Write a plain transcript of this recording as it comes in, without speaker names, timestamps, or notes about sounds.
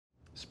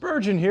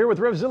Spurgeon here with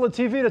RevZilla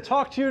TV to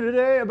talk to you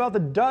today about the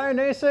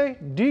Dainese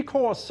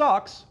D-Core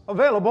socks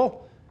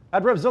available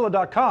at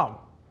RevZilla.com.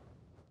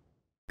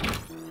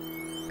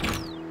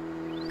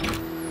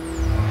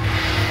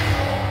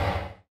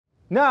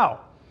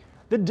 Now,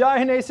 the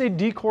Dainese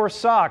D-Core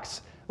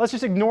socks. Let's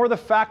just ignore the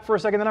fact for a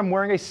second that I'm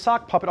wearing a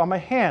sock puppet on my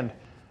hand.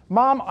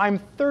 Mom, I'm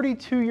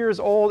 32 years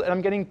old and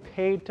I'm getting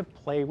paid to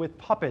play with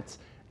puppets.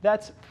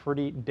 That's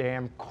pretty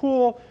damn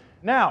cool.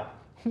 Now,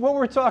 what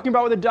we're talking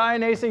about with the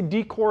Dainese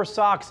D-Core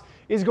socks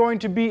is going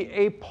to be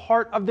a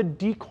part of the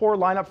D-Core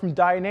lineup from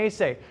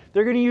Dainese.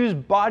 They're going to use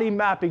body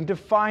mapping to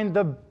find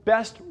the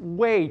best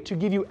way to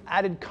give you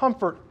added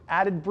comfort,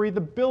 added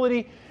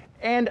breathability,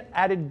 and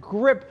added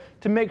grip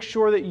to make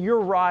sure that your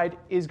ride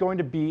is going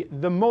to be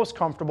the most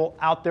comfortable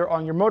out there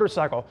on your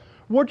motorcycle.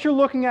 What you're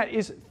looking at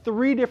is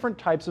 3 different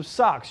types of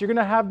socks. You're going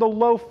to have the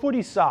low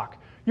footy sock,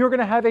 you're going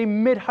to have a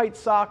mid-height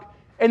sock,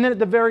 and then at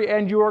the very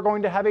end you are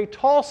going to have a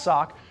tall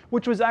sock,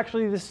 which was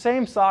actually the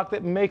same sock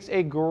that makes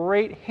a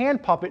great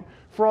hand puppet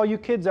for all you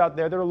kids out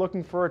there that are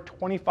looking for a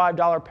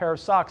 $25 pair of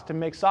socks to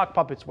make sock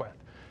puppets with.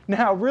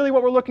 Now, really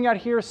what we're looking at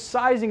here,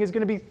 sizing is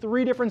going to be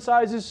 3 different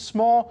sizes: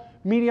 small,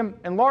 medium,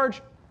 and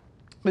large.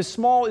 The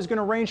small is going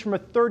to range from a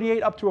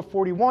 38 up to a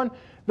 41.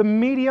 The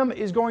medium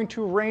is going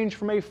to range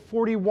from a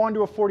 41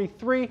 to a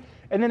 43.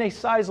 And then a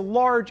size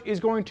large is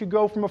going to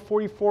go from a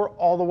 44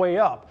 all the way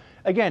up.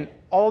 Again,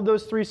 all of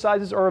those 3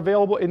 sizes are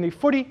available in the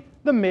footy,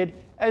 the mid,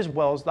 as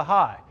well as the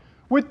high.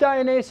 With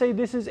Dainese,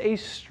 this is a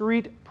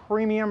street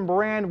premium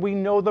brand. We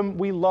know them,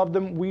 we love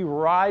them, we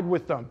ride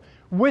with them.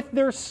 With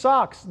their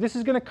socks, this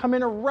is going to come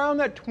in around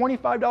that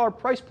 $25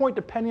 price point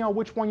depending on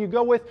which one you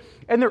go with,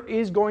 and there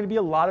is going to be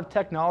a lot of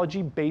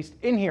technology based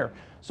in here.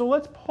 So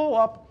let's pull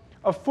up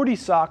a footy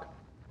sock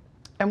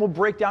and we'll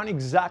break down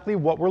exactly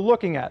what we're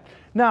looking at.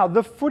 Now,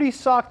 the footy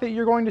sock that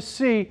you're going to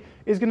see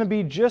is going to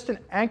be just an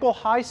ankle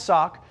high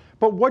sock,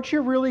 but what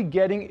you're really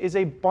getting is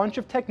a bunch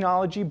of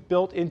technology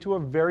built into a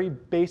very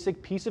basic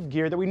piece of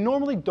gear that we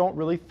normally don't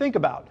really think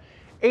about.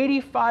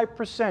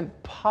 85%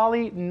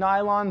 poly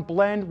nylon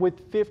blend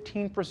with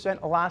 15%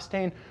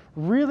 elastane,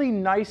 really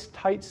nice,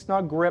 tight,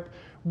 snug grip.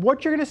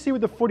 What you're going to see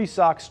with the footy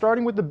sock,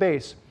 starting with the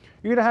base,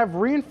 you're going to have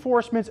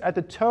reinforcements at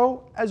the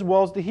toe as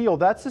well as the heel.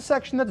 That's the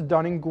section that's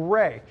done in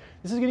gray.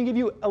 This is going to give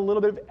you a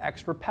little bit of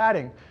extra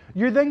padding.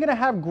 You're then going to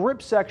have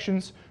grip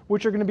sections,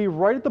 which are going to be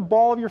right at the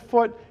ball of your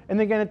foot and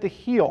then again at the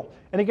heel.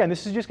 And again,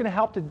 this is just going to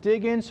help to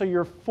dig in so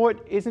your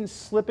foot isn't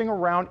slipping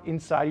around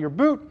inside of your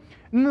boot.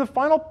 And then the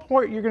final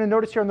point you're going to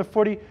notice here on the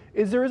footy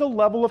is there is a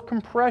level of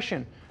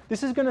compression.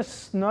 This is going to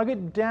snug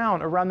it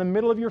down around the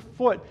middle of your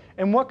foot.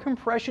 And what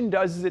compression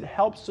does is it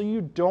helps so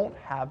you don't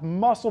have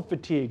muscle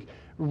fatigue.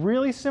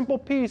 Really simple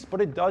piece, but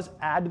it does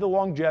add to the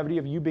longevity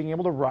of you being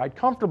able to ride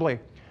comfortably.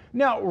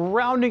 Now,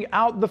 rounding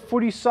out the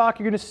footy sock,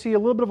 you're going to see a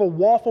little bit of a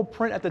waffle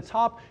print at the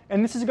top,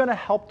 and this is going to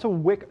help to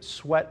wick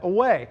sweat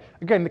away.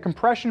 Again, the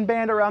compression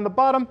band around the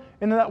bottom,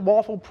 and then that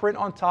waffle print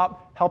on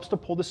top helps to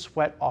pull the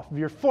sweat off of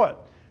your foot.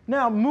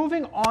 Now,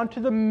 moving on to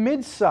the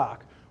mid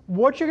sock.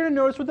 What you're going to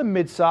notice with the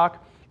mid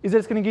sock is that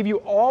it's going to give you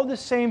all the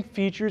same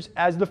features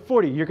as the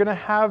footy. You're going to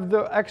have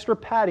the extra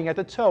padding at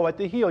the toe, at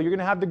the heel. You're going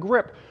to have the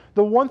grip.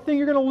 The one thing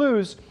you're going to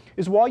lose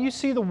is while you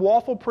see the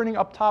waffle printing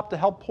up top to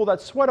help pull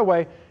that sweat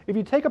away, if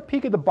you take a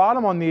peek at the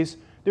bottom on these,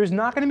 there's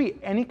not going to be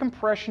any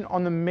compression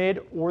on the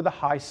mid or the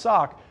high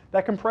sock.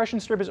 That compression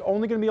strip is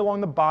only going to be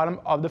along the bottom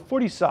of the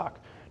footy sock.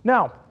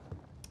 Now,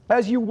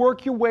 as you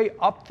work your way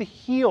up the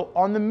heel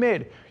on the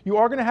mid, you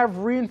are going to have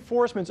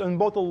reinforcements on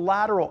both the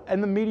lateral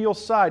and the medial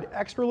side.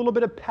 Extra little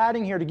bit of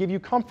padding here to give you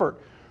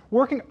comfort.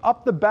 Working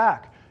up the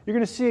back, you're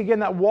going to see again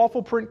that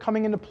waffle print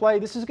coming into play.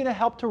 This is going to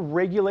help to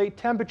regulate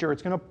temperature.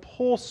 It's going to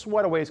pull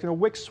sweat away. It's going to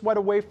wick sweat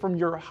away from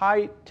your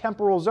high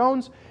temporal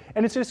zones,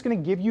 and it's just going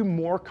to give you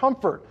more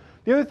comfort.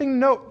 The other thing to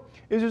note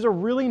is there's a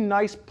really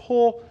nice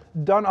pull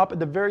done up at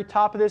the very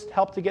top of this to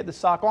help to get the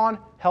sock on,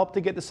 help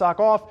to get the sock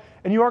off,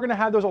 and you are going to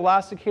have those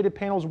elasticated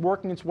panels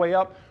working its way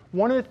up.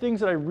 One of the things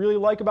that I really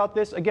like about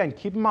this, again,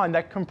 keep in mind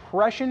that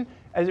compression,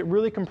 as it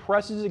really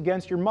compresses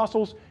against your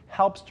muscles,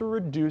 helps to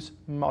reduce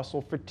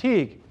muscle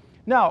fatigue.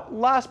 Now,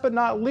 last but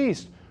not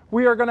least,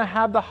 we are going to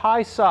have the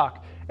high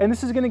sock, and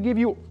this is going to give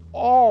you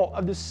all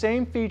of the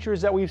same features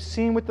that we've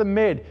seen with the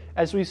mid,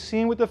 as we've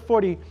seen with the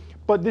footy,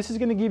 but this is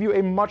going to give you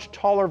a much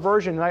taller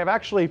version. And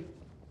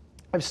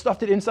I've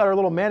stuffed it inside our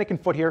little mannequin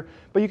foot here,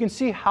 but you can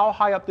see how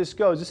high up this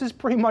goes. This is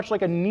pretty much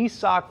like a knee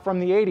sock from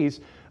the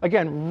 80s.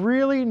 Again,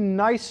 really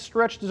nice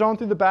stretched zone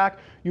through the back.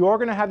 You are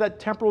going to have that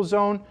temporal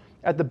zone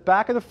at the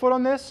back of the foot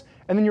on this,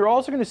 and then you're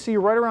also going to see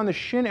right around the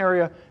shin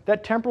area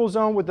that temporal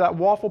zone with that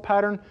waffle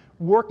pattern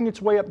working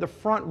its way up the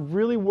front,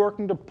 really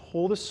working to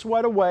pull the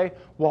sweat away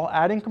while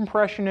adding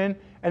compression in,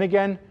 and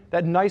again,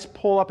 that nice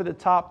pull up at the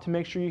top to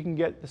make sure you can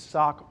get the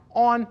sock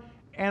on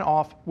and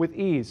off with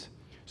ease.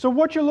 So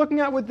what you're looking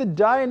at with the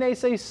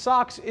Dainese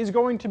socks is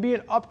going to be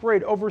an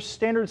upgrade over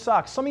standard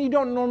socks. Something you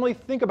don't normally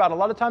think about. A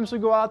lot of times we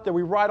go out there,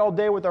 we ride all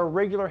day with our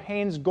regular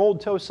Hanes gold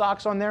toe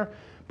socks on there,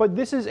 but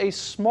this is a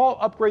small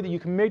upgrade that you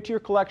can make to your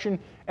collection,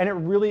 and it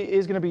really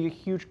is going to be a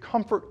huge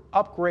comfort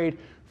upgrade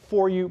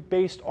for you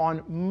based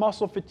on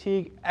muscle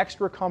fatigue,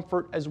 extra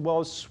comfort, as well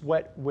as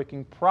sweat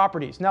wicking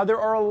properties. Now, there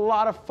are a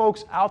lot of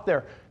folks out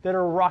there that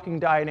are rocking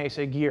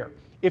Dainese gear.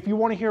 If you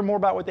want to hear more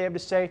about what they have to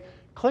say,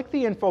 click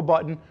the info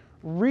button,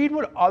 read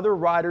what other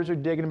riders are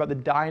digging about the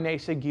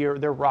Dainese gear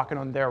they're rocking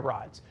on their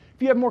rides.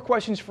 If you have more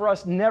questions for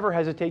us, never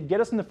hesitate.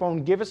 Get us on the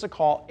phone, give us a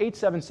call,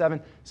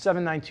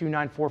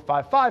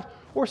 877-792-9455,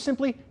 or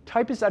simply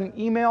type us out an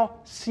email,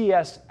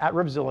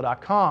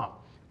 cs@RevZilla.com.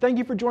 Thank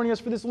you for joining us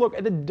for this look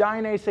at the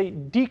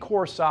Dainese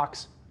D-Core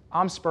socks.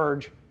 I'm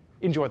Spurge.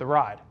 Enjoy the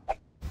ride.